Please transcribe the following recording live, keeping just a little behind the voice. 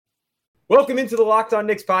Welcome into the Locked On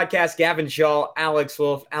Knicks podcast. Gavin Shaw, Alex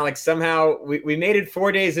Wolf. Alex, somehow we made it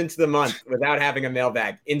 4 days into the month without having a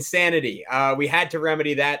mailbag. Insanity. We had to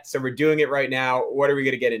remedy that, so we're doing it right now. What are we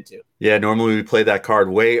going to get into? Yeah, normally we play that card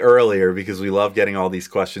way earlier because we love getting all these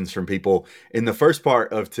questions from people. In the first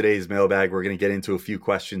part of today's mailbag, we're going to get into a few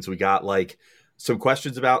questions. We got some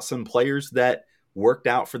questions about some players that worked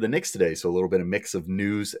out for the Knicks today, so a little bit of mix of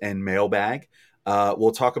news and mailbag.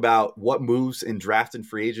 We'll talk about what moves in draft and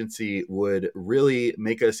free agency would really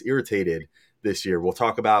make us irritated this year. We'll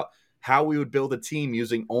talk about how we would build a team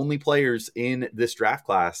using only players in this draft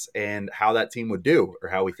class and how that team would do, or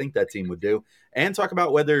how we think that team would do, and talk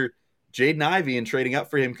about whether Jaden Ivey and trading up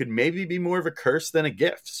for him could maybe be more of a curse than a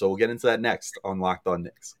gift. So we'll get into that next on Locked On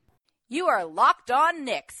Knicks. You are Locked On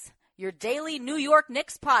Knicks, your daily New York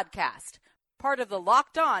Knicks podcast, part of the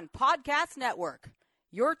Locked On Podcast Network,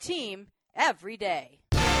 your team every day.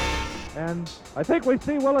 And I think we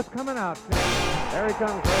see Willis coming out. There he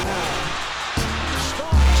comes right now.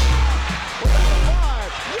 Starks without a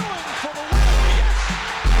five. Ewing for the win. Yes.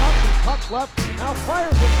 Up and puck left. Now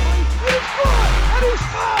fires it. He's good. And he's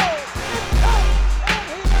fouled. It's out. And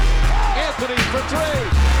he is fouled. Anthony for three.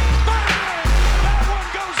 Bang! That one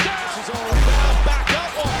goes down. This is all rebound. Back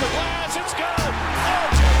up off the glass. It's good.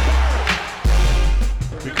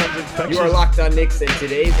 You are Locked On Knicks, and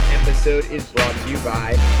today's episode is brought to you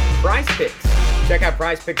by Prize Picks. Check out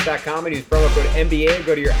prizepicks.com and use promo code NBA, or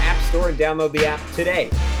go to your app store and download the app today.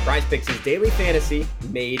 Prize Picks is daily fantasy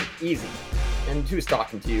made easy. And who's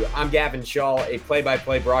talking to you? I'm Gavin Shaw, a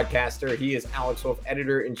play-by-play broadcaster. He is Alex Wolf,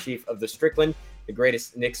 editor-in-chief of The Strickland, the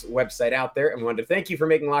greatest Knicks website out there. And we wanted to thank you for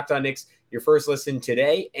making Locked On Knicks your first listen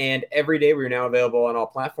today and every day. We are now available on all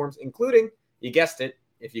platforms, including, you guessed it,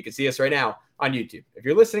 if you can see us right now, on YouTube. If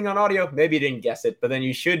you're listening on audio, maybe you didn't guess it, but then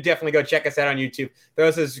you should definitely go check us out on YouTube. Throw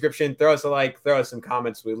us a subscription, throw us a like, throw us some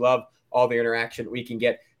comments. We love all the interaction we can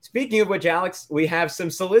get. Speaking of which, Alex, we have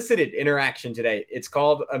some solicited interaction today. It's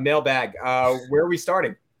called a mailbag. Where are we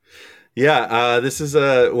starting? Yeah, this is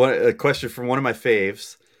a question from one of my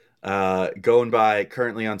faves, going by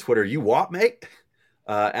currently on Twitter. You what, mate?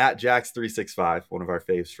 At Jax365, one of our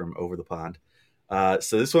faves from over the pond.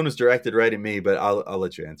 So this one was directed right at me, but I'll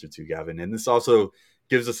let you answer too, Gavin. And this also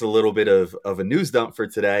gives us a little bit of a news dump for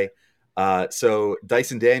today. So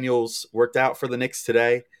Dyson Daniels worked out for the Knicks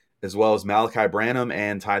today, as well as Malachi Branham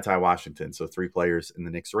and Ty Washington. So 3 players in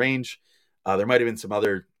the Knicks range. There might have been some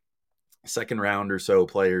other second round or so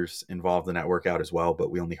players involved in that workout as well,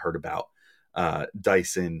 but we only heard about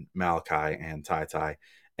Dyson, Malachi, and Ty.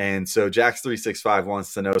 And so Jax365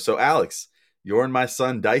 wants to know, so Alex, your and my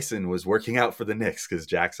son Dyson was working out for the Knicks, because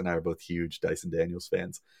Jax and I are both huge Dyson Daniels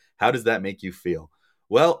fans. How does that make you feel?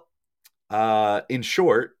 Well, in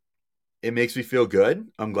short, it makes me feel good.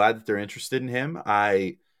 I'm glad that they're interested in him.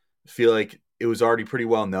 I feel like it was already pretty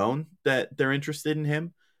well known that they're interested in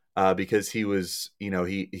him, because he was,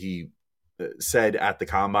 he said at the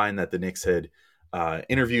combine that the Knicks had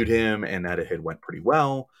interviewed him and that it had went pretty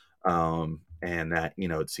well, and that,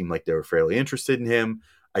 it seemed like they were fairly interested in him.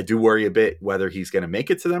 I do worry a bit whether he's going to make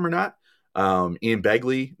it to them or not. Ian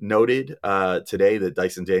Begley noted today that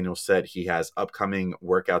Dyson Daniels said he has upcoming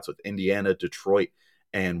workouts with Indiana, Detroit,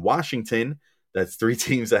 and Washington. That's 3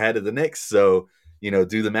 teams ahead of the Knicks. So,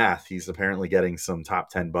 do the math. He's apparently getting some top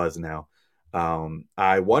 10 buzz now.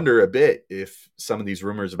 I wonder a bit if some of these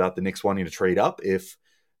rumors about the Knicks wanting to trade up, if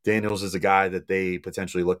Daniels is a guy that they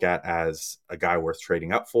potentially look at as a guy worth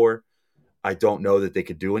trading up for. I don't know that they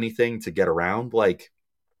could do anything to get around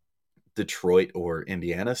Detroit or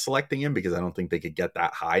Indiana selecting him, because I don't think they could get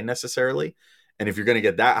that high necessarily. And if you're going to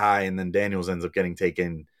get that high and then Daniels ends up getting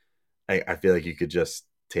taken, I feel like you could just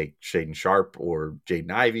take Shaedon Sharpe or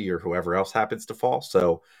Jaden Ivey or whoever else happens to fall.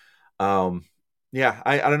 So, I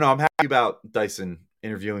don't know. I'm happy about Dyson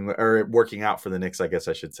interviewing or working out for the Knicks, I guess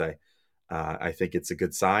I should say. I think it's a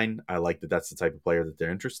good sign. I like that that's the type of player that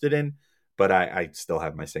they're interested in, but I still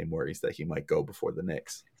have my same worries that he might go before the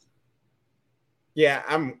Knicks. Yeah,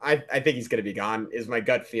 I think he's going to be gone, is my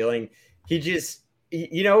gut feeling. He just,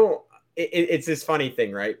 it's this funny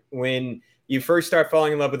thing, right? When you first start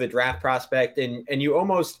falling in love with a draft prospect and you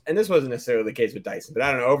almost, and this wasn't necessarily the case with Dyson, but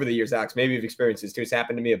I don't know, over the years, Alex, maybe you've experienced this too. It's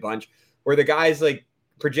happened to me a bunch, where the guy's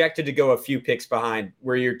projected to go a few picks behind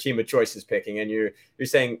where your team of choice is picking. And you're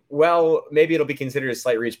saying, well, maybe it'll be considered a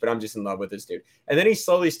slight reach, but I'm just in love with this dude. And then he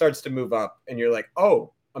slowly starts to move up and you're like,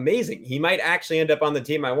 oh, amazing. He might actually end up on the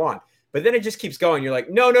team I want. But then it just keeps going. You're like,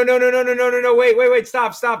 no, wait,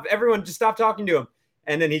 stop. Everyone just stop talking to him.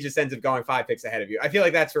 And then he just ends up going 5 picks ahead of you. I feel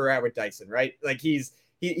like that's where we're at with Dyson, right? He's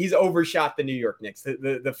overshot the New York Knicks.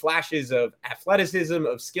 The flashes of athleticism,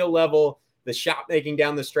 of skill level, the shot making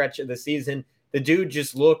down the stretch of the season. The dude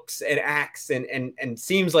just looks and acts and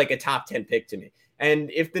seems like a top 10 pick to me.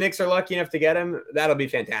 And if the Knicks are lucky enough to get him, that'll be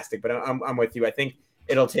fantastic. But I'm with you. I think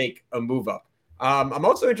it'll take a move up. I'm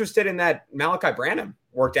also interested in that Malachi Branham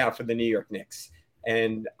worked out for the New York Knicks.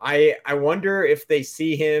 And I wonder if they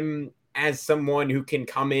see him as someone who can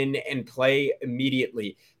come in and play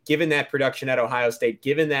immediately, given that production at Ohio State,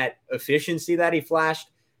 given that efficiency that he flashed.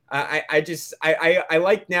 I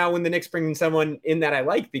like now when the Knicks bring in someone in that I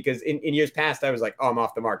like, because in years past, I was like, oh, I'm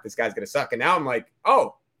off the mark. This guy's going to suck. And now I'm like,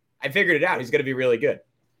 oh, I figured it out. He's going to be really good.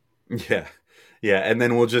 Yeah. Yeah. And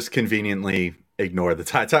then we'll just conveniently ignore the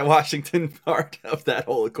Ty Washington part of that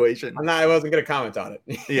whole equation. I wasn't going to comment on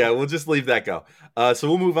it. Yeah, we'll just leave that go. So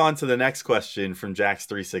we'll move on to the next question from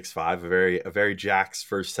Jax365, a very Jax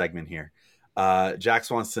first segment here.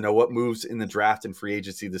 Jax wants to know, what moves in the draft and free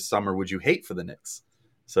agency this summer would you hate for the Knicks?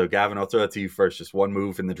 So Gavin, I'll throw that to you first. Just one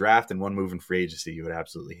move in the draft and one move in free agency you would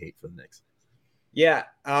absolutely hate for the Knicks. Yeah,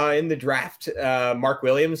 in the draft, Mark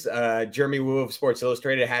Williams, Jeremy Wu of Sports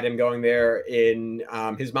Illustrated had him going there in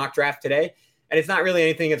his mock draft today. And it's not really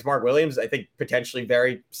anything against Mark Williams. I think potentially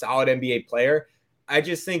very solid NBA player. I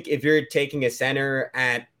just think if you're taking a center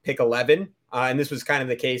at pick 11, and this was kind of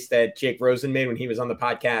the case that Jake Rosen made when he was on the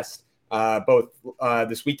podcast both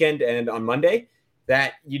this weekend and on Monday,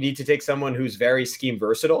 that you need to take someone who's very scheme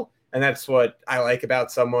versatile. And that's what I like about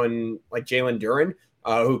someone like Jalen Duren,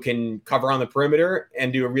 who can cover on the perimeter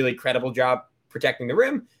and do a really credible job protecting the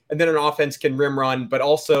rim. And then an offense can rim run, but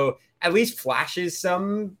also at least flashes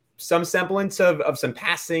some semblance of some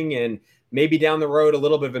passing and maybe down the road a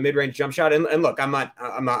little bit of a mid-range jump shot. And look, I'm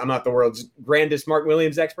not the world's grandest Mark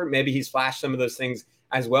Williams expert. Maybe he's flashed some of those things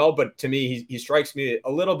as well, but to me, he strikes me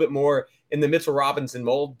a little bit more in the Mitchell Robinson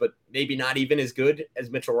mold, but maybe not even as good as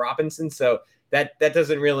Mitchell Robinson. So that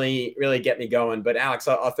doesn't really get me going. But Alex,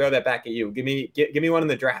 I'll throw that back at you. Give me one in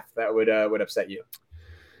the draft that would upset you.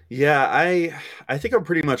 Yeah, I think I'm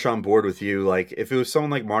pretty much on board with you. Like, if it was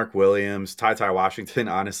someone like Mark Williams, Ty Washington,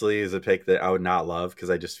 honestly, is a pick that I would not love, because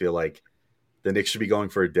I just feel like the Knicks should be going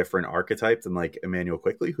for a different archetype than like Emmanuel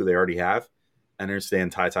Quickley, who they already have. I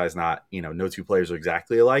understand Ty's not, no two players are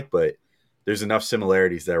exactly alike, but there's enough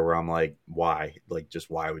similarities there where I'm like, why? Like, just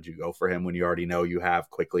why would you go for him when you already know you have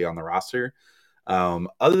Quickley on the roster?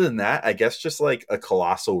 Other than that, I guess just like a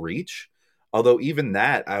colossal reach. Although even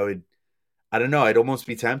that, I don't know, I'd almost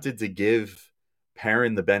be tempted to give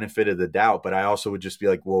Perrin the benefit of the doubt, but I also would just be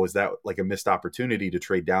like, well, was that like a missed opportunity to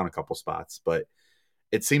trade down a couple spots? But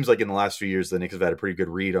it seems like in the last few years, the Knicks have had a pretty good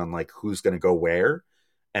read on like who's going to go where.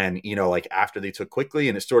 And, like after they took Quickley,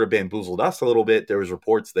 and it sort of bamboozled us a little bit, there was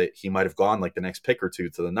reports that he might have gone like the next pick or two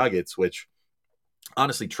to the Nuggets, which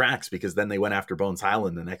honestly tracks, because then they went after Bones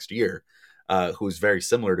Highland the next year, who's very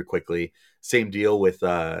similar to Quickley. Same deal with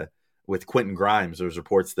Quentin Grimes. There was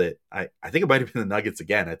reports that I think it might have been the Nuggets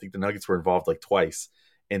again. I think the Nuggets were involved like twice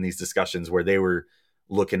in these discussions where they were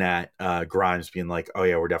looking at Grimes being like, oh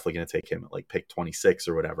yeah, we're definitely going to take him at like pick 26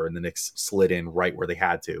 or whatever. And the Knicks slid in right where they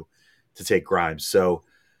had to take Grimes. So,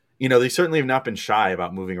 they certainly have not been shy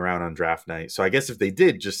about moving around on draft night. So I guess if they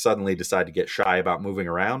did just suddenly decide to get shy about moving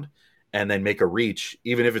around and then make a reach,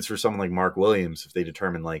 even if it's for someone like Mark Williams, if they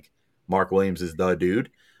determine like Mark Williams is the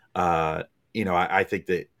dude, I think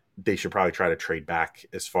that they should probably try to trade back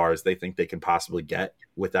as far as they think they can possibly get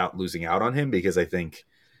without losing out on him. Because I think,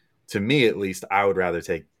 to me at least, I would rather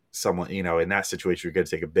take someone, in that situation, you're going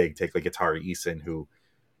to take like Atari Eason, who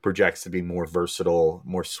projects to be more versatile,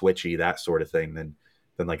 more switchy, that sort of thing than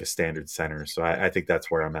like a standard center. So I think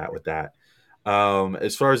that's where I'm at with that.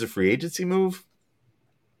 As far as a free agency move,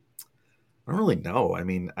 I don't really know. I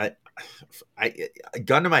mean, I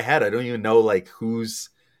gun to my head, I don't even know like who's,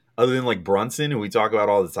 other than like Brunson, who we talk about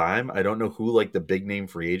all the time. I don't know who like the big name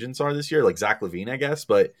free agents are this year, like Zach LaVine, I guess.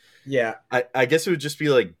 But yeah, I guess it would just be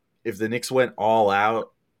like if the Knicks went all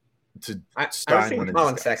out to I was thinking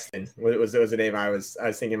Colin Sexton was the name I was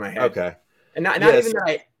thinking in my head. Okay, and not even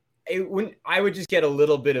that. I would just get a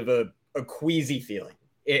little bit of a queasy feeling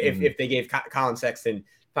if they gave Colin Sexton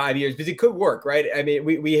 5 years, because it could work, right? I mean,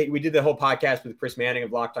 we did the whole podcast with Chris Manning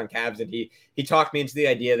of Locked On Cavs, and he talked me into the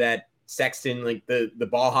idea that Sexton, like the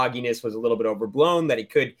ball hogginess was a little bit overblown, that he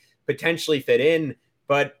could potentially fit in,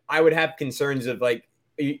 but I would have concerns of like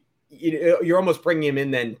you're almost bringing him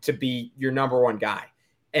in then to be your number one guy.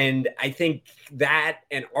 And I think that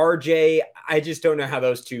and RJ, I just don't know how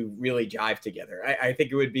those two really jive together. I think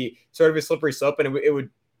it would be sort of a slippery slope, and it would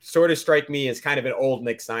sort of strike me as kind of an old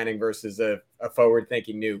Knicks signing versus a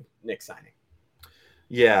forward-thinking new Knicks signing.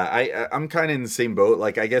 Yeah, I'm kind of in the same boat.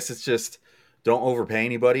 Like, I guess it's just don't overpay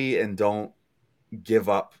anybody and don't give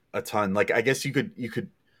up a ton. Like, I guess you could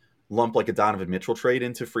lump like a Donovan Mitchell trade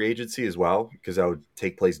into free agency as well, because that would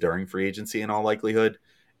take place during free agency in all likelihood.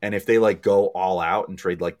 And if they like go all out and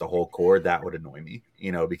trade like the whole core, that would annoy me,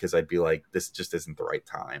 because I'd be like, this just isn't the right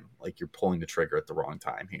time. Like, you're pulling the trigger at the wrong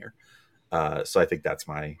time here. So I think that's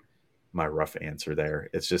my rough answer there.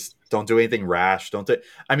 It's just, don't do anything rash.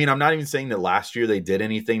 I'm not even saying that last year they did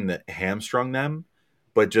anything that hamstrung them,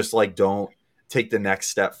 but just like, don't take the next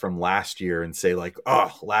step from last year and say like,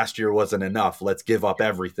 oh, last year wasn't enough, let's give up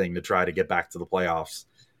everything to try to get back to the playoffs,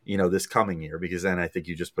 this coming year, because then I think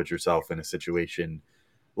you just put yourself in a situation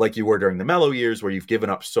like you were during the Melo years, where you've given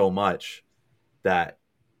up so much that,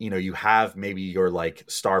 you have maybe your like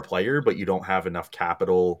star player, but you don't have enough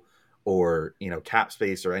capital or, cap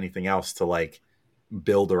space or anything else to like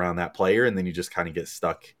build around that player. And then you just kind of get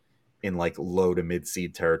stuck in like low to mid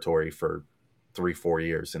seed territory for 3-4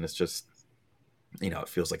 years. And it's just, it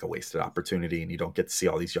feels like a wasted opportunity, and you don't get to see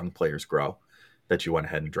all these young players grow that you went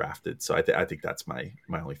ahead and drafted. So I think that's my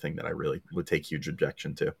only thing that I really would take huge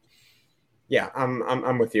objection to. Yeah,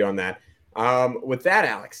 I'm with you on that. With that,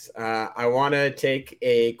 Alex, I want to take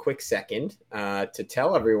a quick second to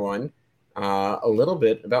tell everyone a little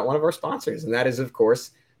bit about one of our sponsors, and that is, of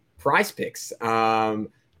course, Prize Picks. All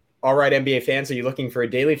right, NBA fans, are you looking for a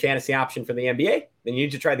daily fantasy option for the NBA? Then you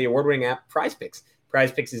need to try the award-winning app Prize Picks.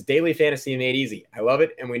 Prize Picks is daily fantasy made easy. I love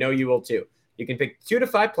it, and we know you will too. You can pick 2 to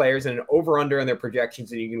 5 players and an over-under on their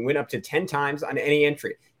projections, and you can win up to 10 times on any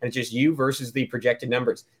entry. And it's just you versus the projected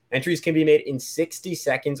numbers. Entries can be made in 60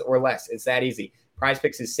 seconds or less. It's that easy. Prize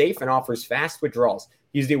Picks is safe and offers fast withdrawals.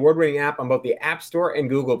 Use the award-winning app on both the App Store and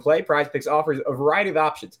Google Play. Prize Picks offers a variety of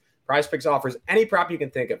options. Prize Picks offers any prop you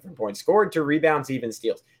can think of, from points scored to rebounds, even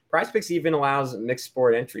steals. Prize Picks even allows mixed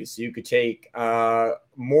sport entries. So you could take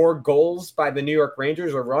more goals by the New York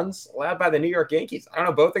Rangers or runs allowed by the New York Yankees. I don't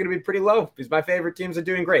know. Both are going to be pretty low because my favorite teams are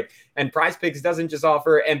doing great. And Prize Picks doesn't just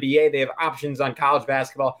offer NBA. They have options on college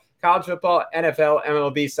basketball, college football, NFL,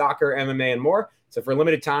 MLB, soccer, MMA, and more. So for a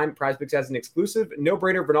limited time, Prize Picks has an exclusive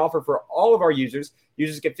no-brainer of an offer for all of our users.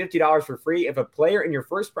 Users get $50 for free if a player in your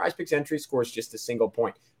first Prize Picks entry scores just a single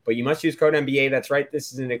point. But you must use code NBA. That's right.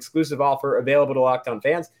 This is an exclusive offer available to Locked On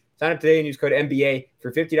fans. Sign up today and use code NBA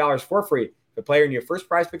for $50 for free. If a player in your first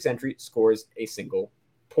Prize Picks entry scores a single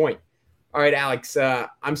point. All right, Alex,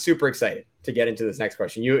 I'm super excited to get into this next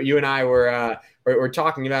question. You and I were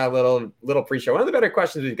talking about a little pre-show. One of the better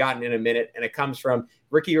questions we've gotten in a minute, and it comes from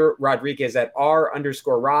Ricky Rodriguez at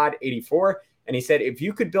R_Rod84. And he said, if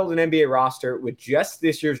you could build an NBA roster with just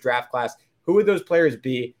this year's draft class, who would those players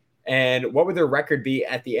be? And what would their record be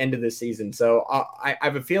at the end of the season? So I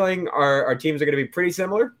have a feeling our teams are going to be pretty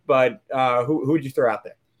similar, but who would you throw out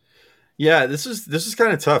there? Yeah, this is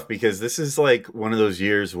kind of tough, because this is like one of those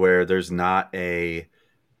years where there's not a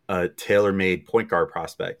tailor-made point guard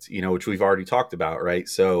prospect, which we've already talked about, right?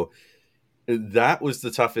 So that was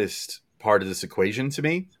the toughest part of this equation to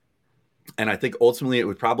me. And I think ultimately it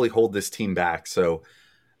would probably hold this team back. So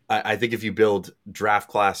I think if you build draft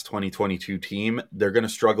class 2022 team, they're going to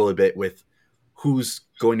struggle a bit with who's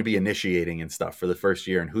going to be initiating and stuff for the first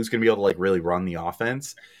year, and who's going to be able to like really run the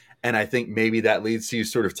offense. And I think maybe that leads to you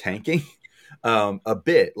sort of tanking a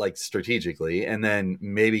bit, like strategically, and then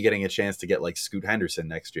maybe getting a chance to get like Scoot Henderson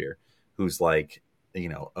next year, who's like,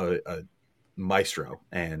 a maestro,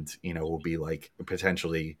 and, will be like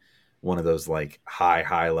potentially one of those like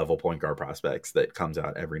high level point guard prospects that comes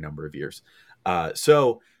out every number of years.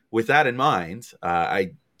 So with that in mind,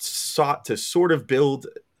 I sought to sort of build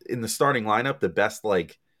in the starting lineup the best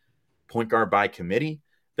like point guard by committee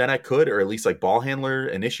that I could, or at least like ball handler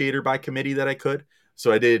initiator by committee that I could.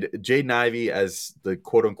 So I did Jaden Ivey as the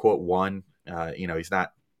quote unquote one. He's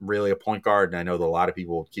not really a point guard, and I know that a lot of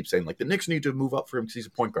people keep saying like the Knicks need to move up for him because he's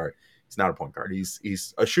a point guard. He's not a point guard.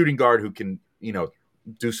 He's a shooting guard who can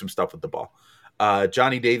do some stuff with the ball.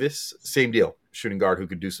 Johnny Davis, same deal, shooting guard who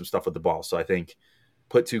could do some stuff with the ball. So I think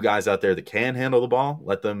put 2 guys out there that can handle the ball,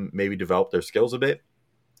 let them maybe develop their skills a bit.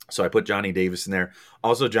 So I put Johnny Davis in there.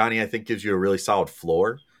 Also, Johnny, I think, gives you a really solid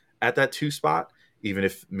floor at that 2 spot, even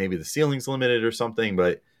if maybe the ceiling's limited or something.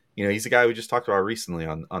 But, he's a guy we just talked about recently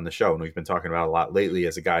on the show, and we've been talking about a lot lately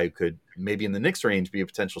as a guy who could maybe in the Knicks range be a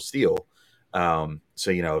potential steal. So,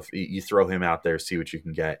 if you throw him out there, see what you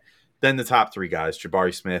can get. Then the top 3 guys,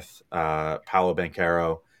 Jabari Smith, Paolo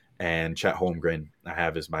Banchero, and Chet Holmgren, I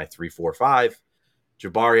have as my 3, 4, 5.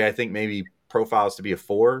 Jabari, I think, maybe profiles to be a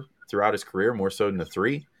 4 throughout his career, more so than a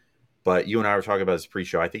 3. But you and I were talking about his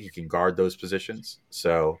pre-show. I think he can guard those positions.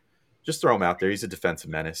 So just throw him out there. He's a defensive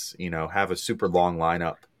menace. Have a super long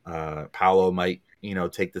lineup. Paolo might,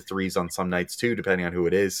 take the threes on some nights too, depending on who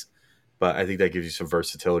it is. But I think that gives you some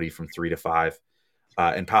versatility from 3 to 5.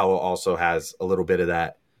 And Paolo also has a little bit of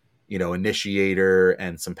that, initiator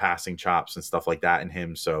and some passing chops and stuff like that in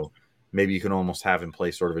him. So maybe you can almost have him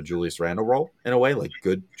play sort of a Julius Randle role in a way, like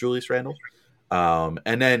good Julius Randle.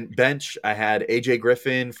 And then bench, I had AJ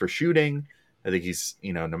Griffin for shooting. I think he's,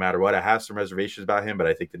 no matter what, I have some reservations about him, but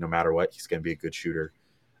I think that no matter what, he's going to be a good shooter.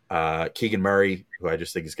 Keegan Murray, who I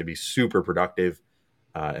just think is going to be super productive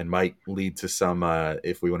and might lead to some,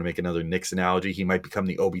 if we want to make another Knicks analogy, he might become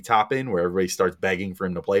the Obi Toppin, where everybody starts begging for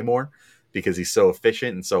him to play more because he's so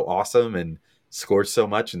efficient and so awesome and scores so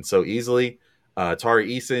much and so easily. Tari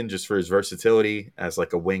Eason, just for his versatility as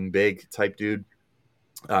like a wing big type dude.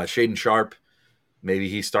 Shaden Sharp, maybe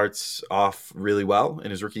he starts off really well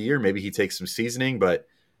in his rookie year. Maybe he takes some seasoning, but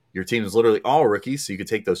your team is literally all rookies, so you could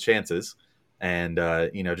take those chances and,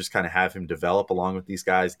 just kind of have him develop along with these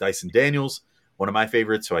guys. Dyson Daniels, one of my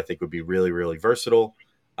favorites, who I think would be really, really versatile.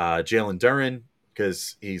 Jalen Duren,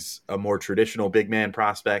 because he's a more traditional big man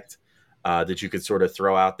prospect that you could sort of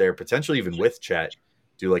throw out there, potentially even with Chet,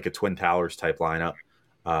 do like a Twin Towers type lineup.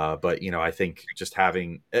 But, I think just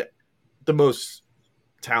having the most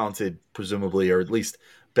talented, presumably, or at least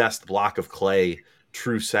best block of clay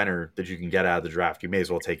true center that you can get out of the draft, you may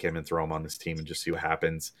as well take him and throw him on this team and just see what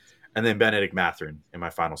happens. And then Benedict Mathurin in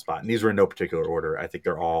my final spot. And these were in no particular order. I think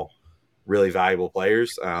they're all really valuable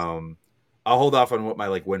players. I'll hold off on what my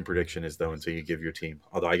win prediction is though until you give your team.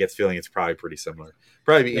 Although I get the feeling it's probably pretty similar.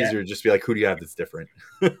 Probably be easier to just be like, who do you have that's different?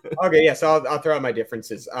 Okay, yeah. So I'll throw out my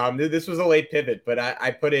differences. This was a late pivot, but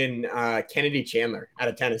I put in Kennedy Chandler out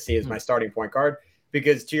of Tennessee as my starting point guard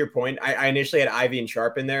because, to your point, I initially had Ivy and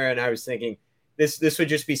Sharp in there, and I was thinking this would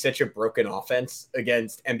just be such a broken offense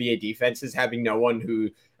against NBA defenses, having no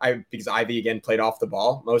one because Ivy again played off the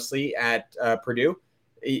ball mostly at Purdue.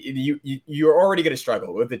 You're already going to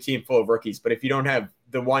struggle with a team full of rookies, but if you don't have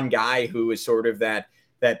the one guy who is sort of that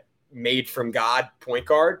made from God point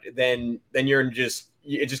guard, then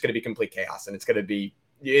it's just going to be complete chaos, and it's going to be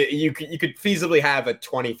you could feasibly have a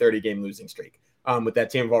 20-30 game losing streak with that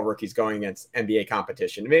team of all rookies going against NBA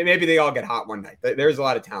competition. Maybe they all get hot one night. There's a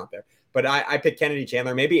lot of talent there, but I picked Kennedy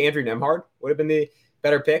Chandler. Maybe Andrew Nembhard would have been the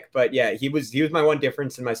better pick, but yeah, he was my one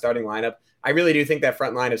difference in my starting lineup. I really do think that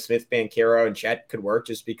front line of Smith, Banchero, and Chet could work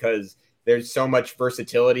just because there's so much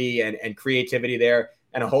versatility and creativity there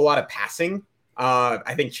and a whole lot of passing.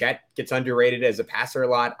 I think Chet gets underrated as a passer a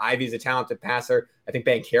lot. Ivy's a talented passer. I think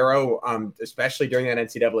Banchero, especially during that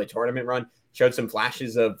NCAA tournament run, showed some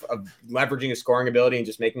flashes of leveraging his scoring ability and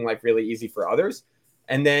just making life really easy for others.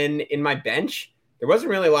 And then in my bench, there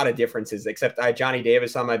wasn't really a lot of differences, except I had Johnny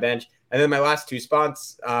Davis on my bench. And then my last two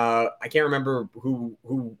spots, I can't remember who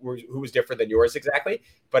was different than yours exactly,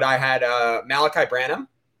 but I had Malachi Branham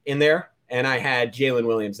in there, and I had Jalen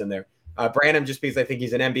Williams in there. Branham just because I think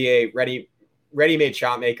he's an NBA ready-made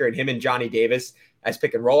shot maker, and him and Johnny Davis as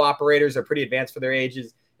pick and roll operators are pretty advanced for their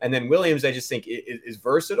ages. And then Williams, I just think is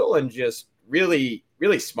versatile and just really,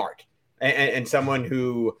 really smart, and someone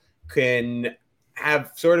who can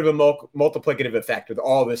have sort of a multiplicative effect with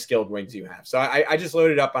all the skilled wings you have. So I just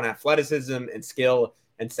loaded up on athleticism and skill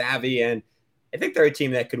and savvy, and I think they're a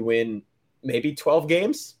team that could win maybe 12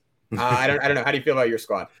 games. I don't know. How do you feel about your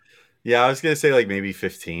squad? Yeah, I was going to say maybe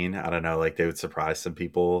 15. I don't know. They would surprise some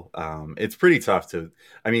people. It's pretty tough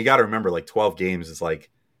you got to remember 12 games is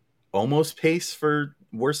almost pace for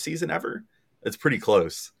worst season ever. It's pretty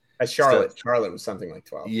close. Charlotte was something like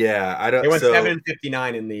 12. Yeah. They went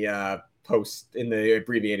 7-59 in the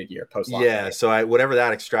abbreviated year post. Yeah. So whatever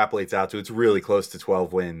that extrapolates out to, it's really close to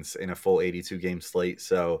 12 wins in a full 82 game slate.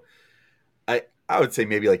 So I would say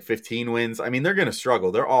maybe 15 wins. I mean, they're going to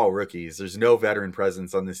struggle. They're all rookies. There's no veteran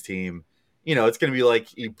presence on this team. It's going to be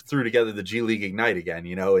like you threw together the G League Ignite again,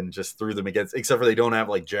 and just threw them against, except for they don't have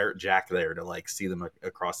Jarrett Jack there to see them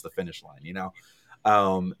across the finish line,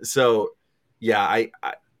 So yeah,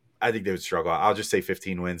 I think they would struggle. I'll just say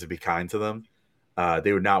 15 wins and be kind to them.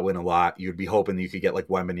 They would not win a lot. You'd be hoping that you could get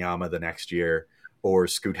Wembanyama the next year or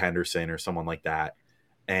Scoot Henderson or someone like that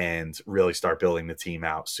and really start building the team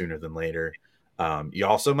out sooner than later. You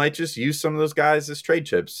also might just use some of those guys as trade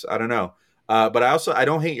chips. I don't know. But I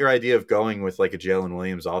don't hate your idea of going with a Jalen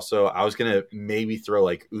Williams also. I was going to maybe throw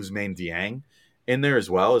Ousmane Dieng in there as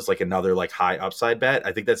well as another high upside bet.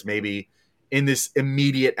 I think that's maybe in this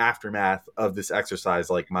immediate aftermath of this exercise,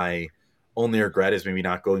 my only regret is maybe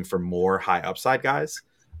not going for more high upside guys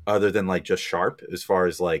other than just Sharp as far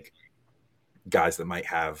as guys that might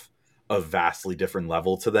have a vastly different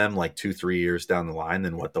level to them 2-3 years down the line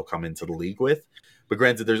than what they'll come into the league with. But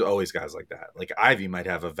granted, there's always guys like that. Ivy might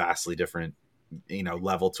have a vastly different,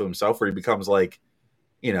 level to himself where he becomes I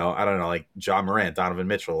don't know, John Morant, Donovan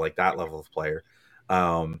Mitchell, that level of player.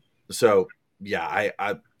 So yeah,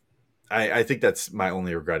 I I think that's my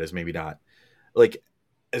only regret is maybe not like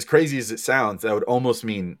as crazy as it sounds. That would almost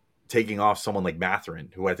mean taking off someone like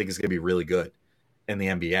Mathurin, who I think is going to be really good in the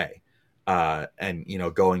NBA. And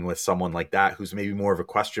going with someone like that who's maybe more of a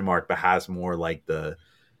question mark, but has more like the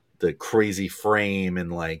crazy frame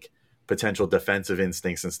and like potential defensive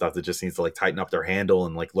instincts and stuff that just needs to like tighten up their handle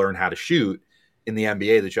and like learn how to shoot in the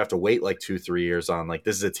NBA that you have to wait like 2-3 years on. Like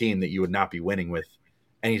this is a team that you would not be winning with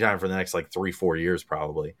anytime for the next like 3-4 years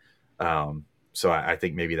probably. So I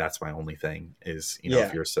think maybe that's my only thing is,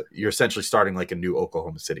 if you're essentially starting like a new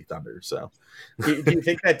Oklahoma City Thunder. So do you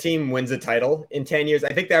think that team wins a title in 10 years?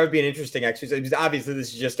 I think that would be an interesting exercise because obviously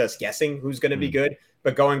this is just us guessing who's going to be good,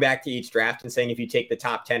 but going back to each draft and saying, if you take the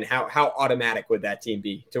top 10, how automatic would that team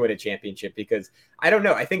be to win a championship? Because I don't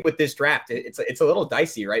know. I think with this draft, it's a little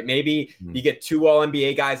dicey, right? Maybe you get 2 all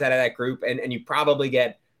NBA guys out of that group and you probably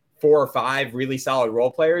get 4 or 5 really solid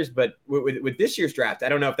role players. But with this year's draft, I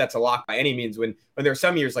don't know if that's a lock by any means. When there are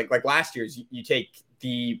some years like last year's, you take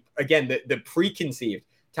the preconceived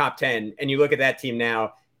top 10 and you look at that team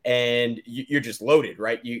now and you're just loaded,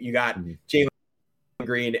 right? You got Jalen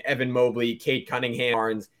Green, Evan Mobley, Kate Cunningham,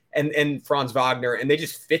 Barnes, and Franz Wagner, and they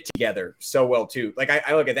just fit together so well too. Like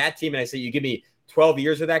I look at that team and I say, you give me 12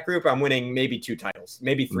 years with that group, I'm winning maybe 2 titles,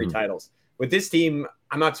 maybe 3 titles. With this team,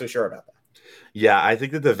 I'm not so sure about that. Yeah, I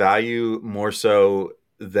think that the value more so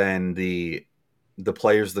than the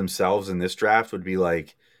players themselves in this draft would be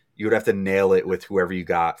like you would have to nail it with whoever you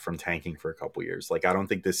got from tanking for a couple years. Like I don't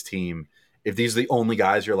think this team, if these are the only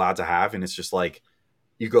guys you're allowed to have, and it's just like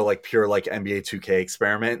you go like pure like NBA 2K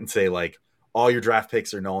experiment and say like all your draft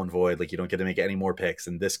picks are null and void, like you don't get to make any more picks,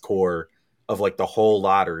 and this core of like the whole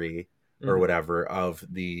lottery or whatever of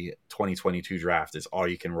the 2022 draft is all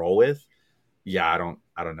you can roll with. Yeah, I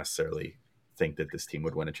don't necessarily think that this team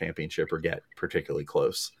would win a championship or get particularly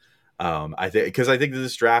close. I think that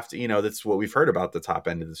this draft, that's what we've heard about the top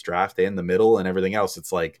end of this draft and the middle and everything else.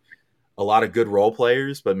 It's like a lot of good role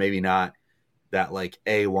players, but maybe not that like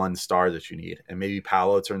A1 star that you need. And maybe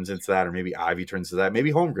Paolo turns into that, or maybe Ivy turns into that.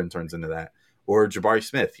 Maybe Holmgren turns into that, or Jabari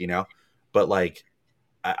Smith, but like,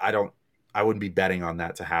 I wouldn't be betting on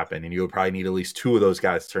that to happen. And you would probably need at least 2 of those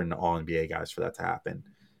guys turn to all NBA guys for that to happen.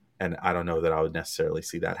 And I don't know that I would necessarily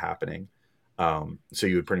see that happening. So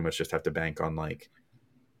you would pretty much just have to bank on like,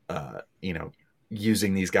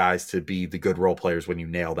 using these guys to be the good role players when you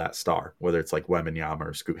nail that star, whether it's like Wembanyama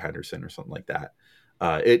or Scoot Henderson or something like that.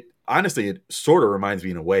 It sort of reminds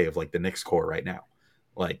me in a way of like the Knicks core right now,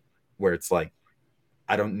 like where it's like,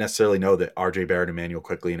 I don't necessarily know that RJ Barrett, Emmanuel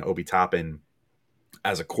Quickley, and Obi Toppin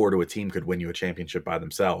as a core to a team could win you a championship by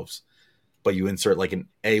themselves, but you insert like an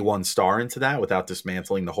A1 star into that without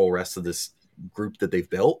dismantling the whole rest of this group that they've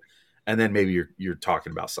built. And then maybe you're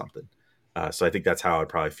talking about something. So I think that's how I'd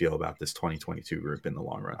probably feel about this 2022 group in the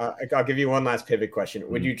long run. I'll give you one last pivot question.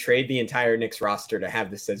 Would you trade the entire Knicks roster to have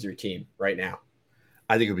this as your team right now?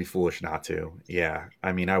 I think it would be foolish not to. Yeah.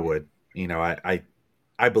 I mean, I would.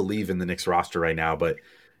 I believe in the Knicks roster right now, but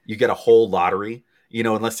you get a whole lottery,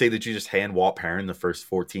 and let's say that you just hand Walt Perrin the first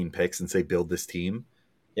 14 picks and say, build this team.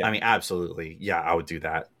 Yeah. I mean, absolutely. Yeah, I would do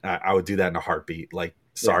that. I would do that in a heartbeat. Like,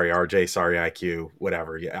 sorry, RJ, sorry, IQ,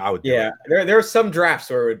 whatever. Yeah, I would do it. There are some drafts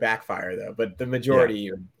where it would backfire, though, but the majority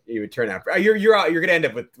you would turn out. You're going to end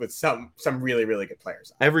up with some really, really good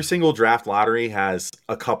players. Every single draft lottery has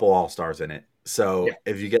a couple All-Stars in it. So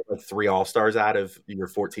if you get like 3 All-Stars out of your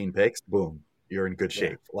 14 picks, boom, you're in good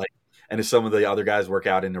shape. Yeah. And if some of the other guys work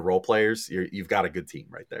out into role players, you've got a good team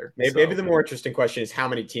right there. Maybe the more interesting question is how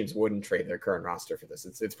many teams wouldn't trade their current roster for this.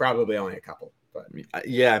 It's probably only a couple. But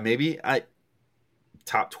yeah, maybe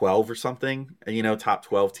top 12 or something. Top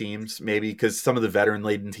 12 teams maybe, because some of the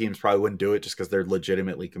veteran-laden teams probably wouldn't do it just because they're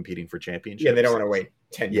legitimately competing for championships. Yeah, they don't want to wait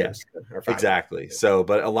 10 years. Or 5 exactly. Years. So,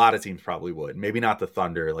 but a lot of teams probably would. Maybe not the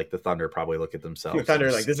Thunder. Like the Thunder probably look at themselves. The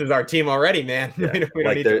Thunder, like, this is our team already, man. Yeah. we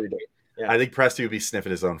don't need to redo it. Yeah. I think Presti would be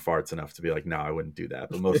sniffing his own farts enough to be like, no, I wouldn't do that.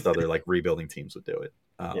 But most other like rebuilding teams would do it.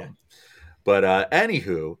 But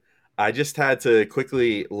anywho, I just had to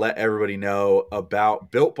quickly let everybody know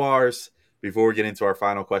about Built Bars before we get into our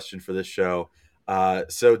final question for this show.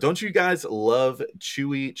 So don't you guys love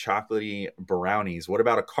chewy, chocolatey brownies? What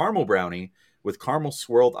about a caramel brownie with caramel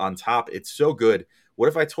swirled on top? It's so good. What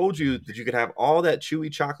if I told you that you could have all that chewy,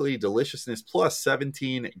 chocolatey deliciousness plus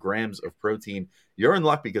 17 grams of protein? You're in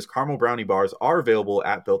luck because caramel brownie bars are available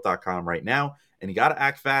at Built.com right now. And you got to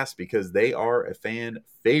act fast because they are a fan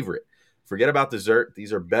favorite. Forget about dessert.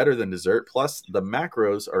 These are better than dessert. Plus, the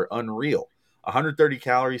macros are unreal. 130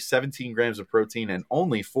 calories, 17 grams of protein, and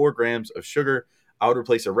only 4 grams of sugar. I would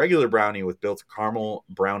replace a regular brownie with Built caramel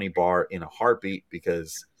brownie bar in a heartbeat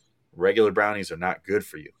because Regular brownies are not good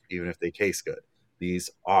for you, even if they taste good. These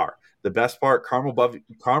are. The best part,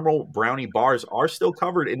 caramel brownie bars are still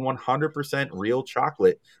covered in 100% real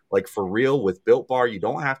chocolate. Like for real, with Built Bar, you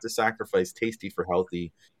don't have to sacrifice tasty for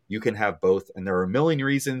healthy. You can have both. And there are a million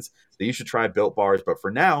reasons that you should try Built Bars. But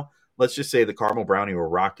for now, let's just say the caramel brownie will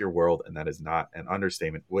rock your world. And that is not an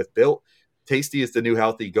understatement. With Built, tasty is the new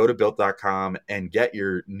healthy. Go to Built.com and get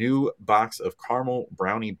your new box of caramel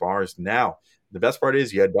brownie bars now. The best part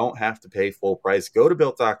is you don't have to pay full price. Go to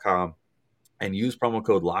Built.com and use promo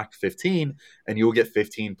code LOCKED15 and you will get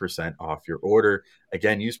 15% off your order.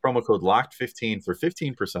 Again, use promo code LOCKED15 for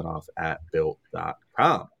 15% off at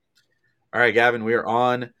Built.com. All right, Gavin, we are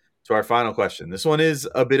on to our final question. This one is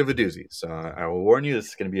a bit of a doozy. So I will warn you, this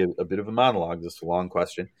is going to be a bit of a monologue. This is a long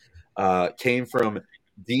question. Came from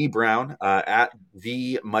D Brown at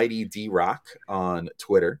the Mighty D Rock on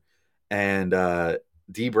Twitter. And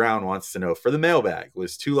D Brown wants to know, for the mailbag,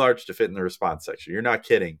 was too large to fit in the response section. You're not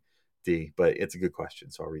kidding, D, but it's a good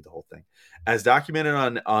question, so I'll read the whole thing. As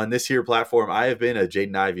documented on this here platform, I have been a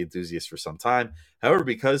Jaden Ivey enthusiast for some time. However,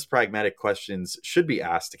 because pragmatic questions should be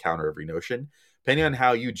asked to counter every notion, depending on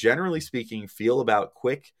how you, generally speaking, feel about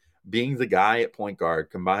Quick being the guy at point guard,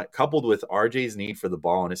 coupled with RJ's need for the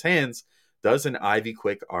ball in his hands, does an Ivey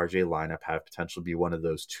Quick RJ lineup have potential to be one of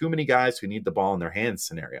those too many guys who need the ball in their hands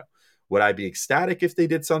scenario? Would I be ecstatic if they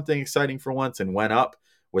did something exciting for once and went up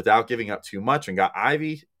without giving up too much and got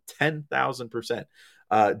Ivey?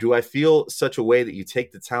 10,000%. Do I feel such a way that you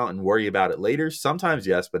take the talent and worry about it later? Sometimes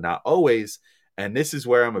yes, but not always. And this is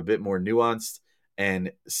where I'm a bit more nuanced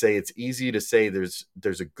and say it's easy to say there's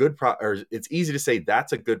a good or it's easy to say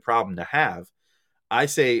that's a good problem to have. I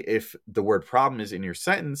say if the word problem is in your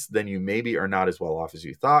sentence, then you maybe are not as well off as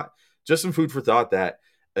you thought. Just some food for thought that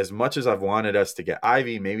as much as I've wanted us to get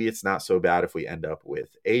Ivey, maybe it's not so bad if we end up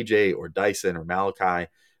with AJ or Dyson or Malachi.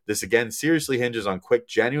 This, again, seriously hinges on Quick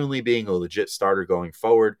genuinely being a legit starter going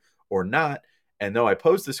forward or not. And though I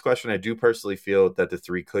posed this question, I do personally feel that the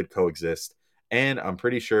three could coexist. And I'm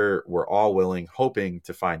pretty sure we're all hoping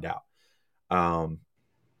to find out.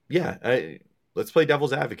 Let's play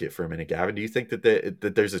devil's advocate for a minute, Gavin. Do you think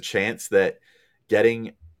that there's a chance that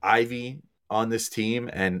getting Ivey on this team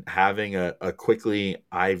and having a quickly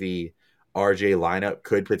Ivey RJ lineup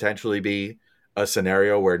could potentially be a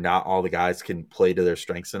scenario where not all the guys can play to their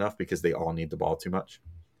strengths enough because they all need the ball too much?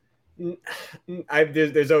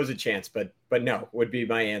 There's always a chance, but no would be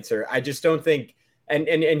my answer. I just don't think, and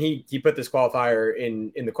he put this qualifier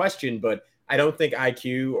in the question, but I don't think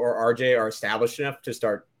IQ or RJ are established enough to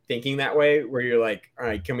start thinking that way, where you're like, all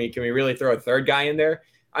right, can we really throw a third guy in there?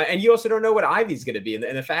 And you also don't know what Ivey's going to be.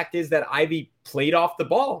 And the fact is that Ivey played off the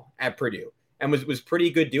ball at Purdue and was pretty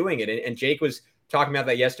good doing it. And Jake was talking about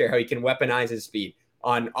that yesterday, how he can weaponize his speed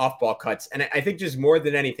on off-ball cuts. And I think just more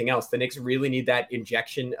than anything else, the Knicks really need that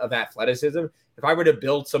injection of athleticism. If I were to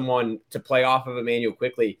build someone to play off of Immanuel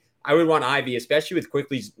Quickley, I would want Ivey, especially with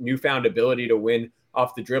Quickley's newfound ability to win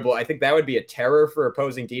off the dribble. I think that would be a terror for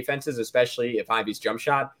opposing defenses, especially if Ivey's jump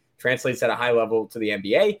shot translates at a high level to the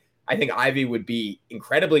NBA. I think Ivey would be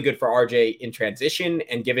incredibly good for RJ in transition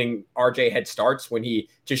and giving RJ head starts when he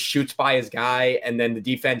just shoots by his guy and then the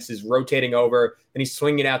defense is rotating over and he's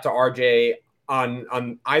swinging out to RJ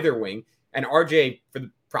on either wing. And RJ, for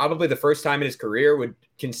probably the first time in his career, would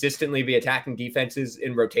consistently be attacking defenses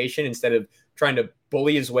in rotation instead of trying to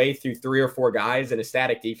bully his way through 3 or 4 guys in a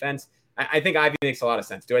static defense. I think Ivey makes a lot of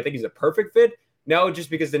sense. Do I think he's a perfect fit? No, just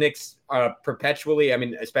because the Knicks perpetually, I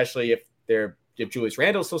mean, especially if Julius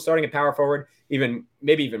Randle's still starting at power forward,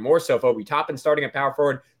 maybe even more so if Obi Toppin's starting at power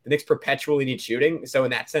forward, the Knicks perpetually need shooting. So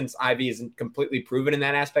in that sense, Ivey isn't completely proven in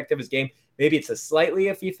that aspect of his game. Maybe it's a slightly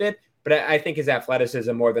iffy fit, but I think his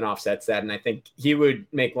athleticism more than offsets that. And I think he would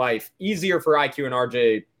make life easier for IQ and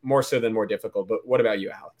RJ more so than more difficult. But what about you,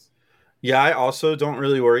 Alex? Yeah, I also don't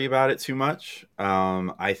really worry about it too much.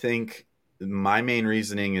 I think my main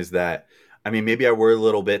reasoning is that, I mean, maybe I worry a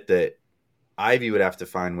little bit that Ivey would have to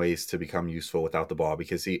find ways to become useful without the ball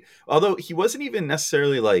because although he wasn't even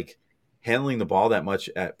necessarily like handling the ball that much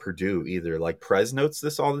at Purdue either. Like Prez notes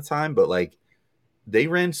this all the time, but like they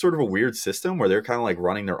ran sort of a weird system where they're kind of like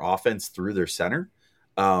running their offense through their center.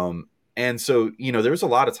 And so, there was a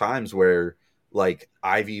lot of times where like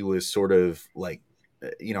Ivey was sort of like,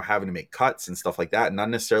 having to make cuts and stuff like that, not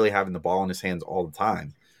necessarily having the ball in his hands all the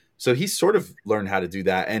time. So he sort of learned how to do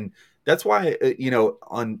that. And that's why,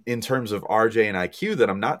 in terms of RJ and IQ, that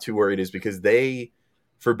I'm not too worried is because they,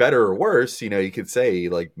 for better or worse, you could say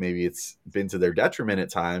like maybe it's been to their detriment at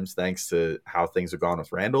times, thanks to how things have gone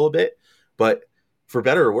with Randle a bit. But for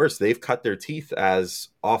better or worse, they've cut their teeth as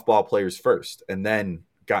off-ball players first and then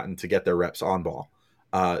gotten to get their reps on ball.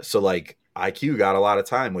 So like IQ got a lot of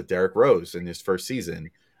time with Derrick Rose in his first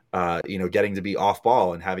season, getting to be off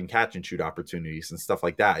ball and having catch and shoot opportunities and stuff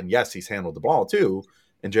like that. And yes, he's handled the ball too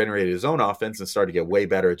and generated his own offense and started to get way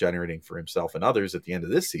better at generating for himself and others at the end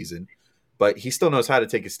of this season. But he still knows how to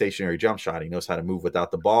take a stationary jump shot. He knows how to move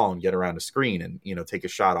without the ball and get around a screen and, take a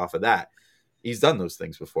shot off of that. He's done those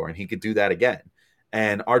things before and he could do that again.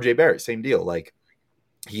 And RJ Barrett, same deal. Like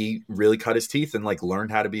he really cut his teeth and like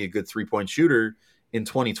learned how to be a good 3-point shooter in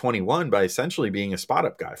 2021 by essentially being a spot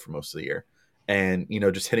up guy for most of the year. And,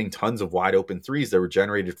 just hitting tons of wide open threes that were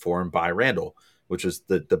generated for him by Randall, which was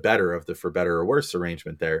the better of the for better or worse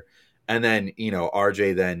arrangement there. And then,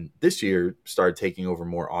 RJ then this year started taking over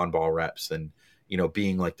more on-ball reps and,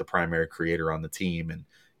 being like the primary creator on the team and,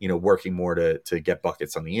 working more to get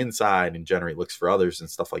buckets on the inside and generate looks for others and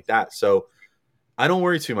stuff like that. So I don't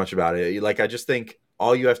worry too much about it. Like, I just think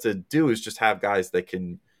all you have to do is just have guys that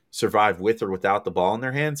can survive with or without the ball in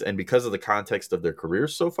their hands. And because of the context of their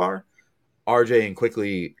careers so far, RJ and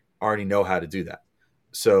Quickley already know how to do that.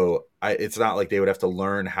 So it's not like they would have to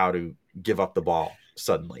learn how to give up the ball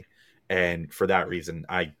suddenly. And for that reason,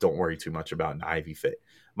 I don't worry too much about an Ivy fit.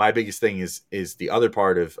 My biggest thing is the other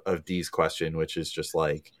part of D's question, which is just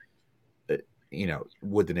like,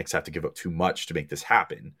 would the Knicks have to give up too much to make this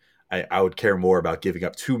happen? I would care more about giving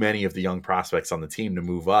up too many of the young prospects on the team to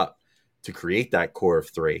move up to create that core of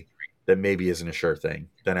three that maybe isn't a sure thing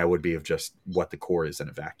than I would be of just what the core is in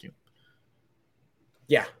a vacuum.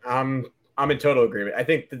 Yeah, I'm in total agreement. I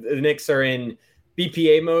think the Knicks are in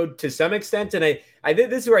BPA mode to some extent. And I think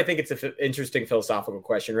this is where I think it's an interesting philosophical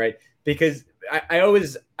question, right? Because I've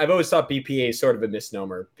always thought BPA is sort of a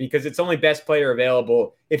misnomer because it's only best player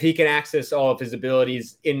available if he can access all of his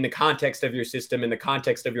abilities in the context of your system, in the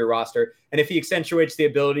context of your roster. And if he accentuates the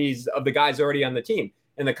abilities of the guys already on the team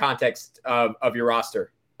in the context of your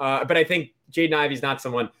roster. But I think Jaden Ivey's not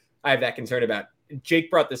someone I have that concern about.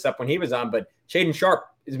 Jake brought this up when he was on, but Shaedon Sharpe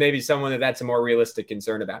is maybe someone that's a more realistic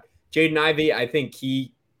concern about. Jaden Ivey, I think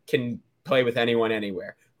he can play with anyone,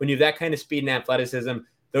 anywhere. When you have that kind of speed and athleticism,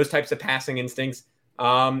 those types of passing instincts,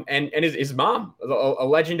 and his mom, a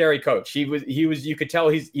legendary coach. He was. You could tell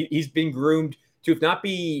he's been groomed to, if not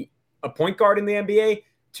be a point guard in the NBA,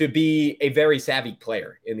 to be a very savvy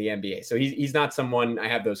player in the NBA. So he's not someone I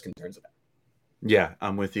have those concerns about. Yeah,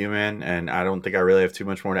 I'm with you, man, and I don't think I really have too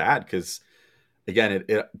much more to add because, again,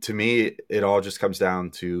 it to me it all just comes down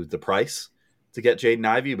to the price to get Jaden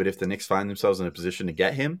Ivey. But if the Knicks find themselves in a position to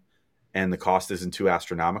get him and the cost isn't too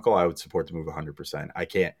astronomical, I would support the move 100%. I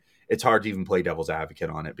can't. It's hard to even play devil's advocate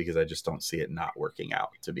on it because I just don't see it not working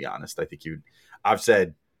out, to be honest. I think I've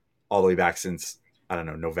said all the way back since, I don't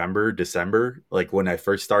know, November, December, like when I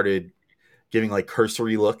first started giving like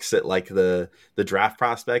cursory looks at like the draft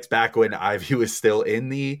prospects back when Ivey was still in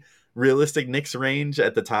the realistic Knicks range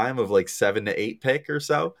at the time of like 7 to 8 pick or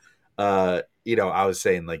so. I was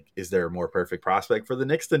saying like, is there a more perfect prospect for the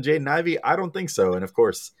Knicks than Jaden Ivey? I don't think so. And of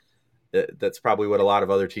course, that's probably what a lot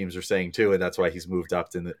of other teams are saying too. And that's why he's moved up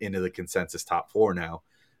into the consensus top 4 now.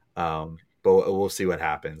 But we'll see what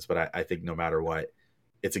happens. But I think no matter what,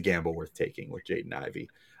 it's a gamble worth taking with Jaden Ivey.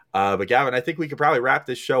 But Gavin, I think we could probably wrap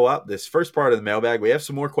this show up. This first part of the mailbag, we have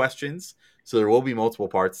some more questions. So there will be multiple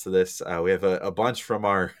parts to this. We have a bunch from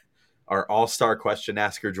our all-star question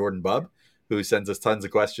asker, Jordan Bubb, who sends us tons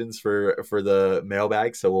of questions for the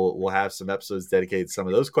mailbag. So we'll have some episodes dedicated to some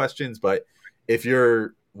of those questions. But if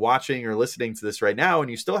you're watching or listening to this right now and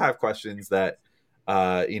you still have questions that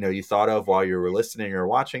you thought of while you were listening or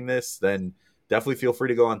watching this, then definitely feel free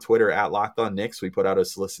to go on Twitter at Locked On Knicks. We put out a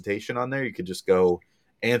solicitation on there. You could just go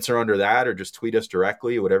answer under that or just tweet us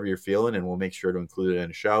directly, whatever you're feeling, and we'll make sure to include it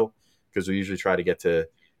in a show because we usually try to get to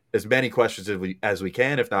as many questions as we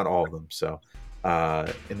can, if not all of them. So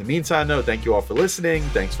in the meantime, though, thank you all for listening.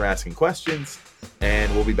 Thanks for asking questions.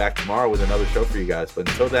 And we'll be back tomorrow with another show for you guys. But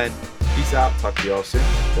until then, peace out. Talk to you all soon.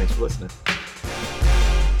 Thanks for listening.